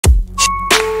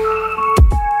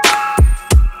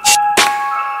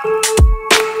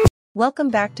Welcome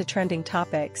back to Trending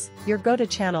Topics, your go-to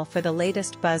channel for the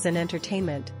latest buzz in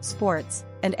entertainment, sports,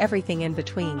 and everything in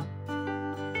between.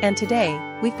 And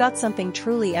today, we've got something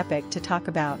truly epic to talk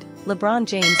about: LeBron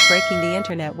James breaking the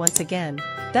internet once again.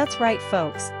 That's right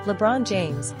folks, LeBron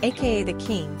James, aka the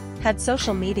King, had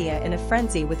social media in a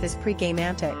frenzy with his pre-game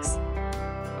antics.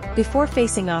 Before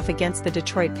facing off against the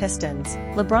Detroit Pistons,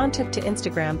 LeBron took to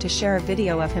Instagram to share a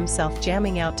video of himself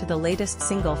jamming out to the latest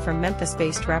single from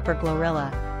Memphis-based rapper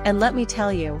GloRilla, and let me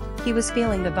tell you, he was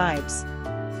feeling the vibes.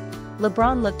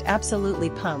 LeBron looked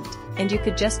absolutely pumped, and you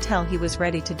could just tell he was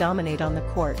ready to dominate on the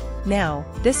court. Now,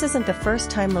 this isn't the first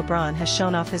time LeBron has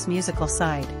shown off his musical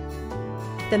side.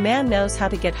 The man knows how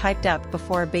to get hyped up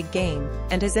before a big game,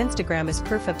 and his Instagram is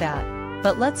proof of that.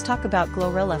 But let's talk about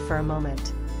GloRilla for a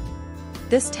moment.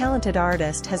 This talented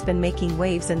artist has been making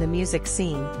waves in the music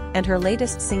scene, and her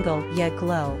latest single, Yeah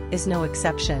Glow, is no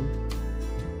exception.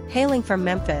 Hailing from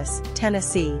Memphis,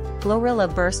 Tennessee,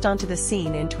 GloRilla burst onto the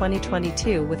scene in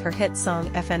 2022 with her hit song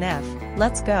FNF,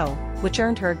 Let's Go, which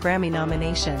earned her a Grammy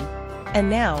nomination. And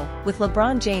now, with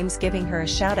LeBron James giving her a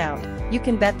shout-out, you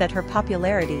can bet that her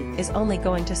popularity is only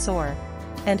going to soar.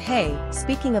 And hey,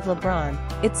 speaking of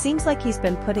LeBron, it seems like he's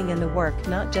been putting in the work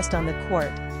not just on the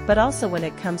court, but also when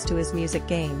it comes to his music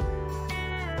game.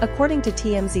 According to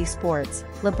TMZ Sports,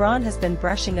 LeBron has been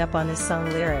brushing up on his song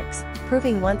lyrics,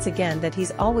 proving once again that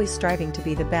he's always striving to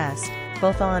be the best,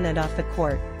 both on and off the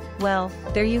court. Well,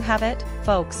 there you have it,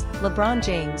 folks, LeBron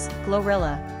James,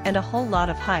 GloRilla, and a whole lot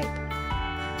of hype.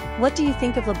 What do you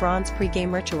think of LeBron's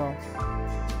pre-game ritual?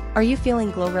 Are you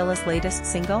feeling GloRilla's latest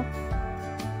single?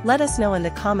 Let us know in the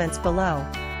comments below.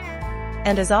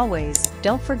 And as always,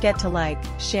 don't forget to like,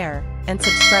 share, and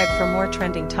subscribe for more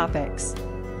trending topics.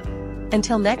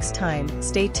 Until next time,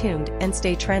 stay tuned and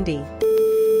stay trendy.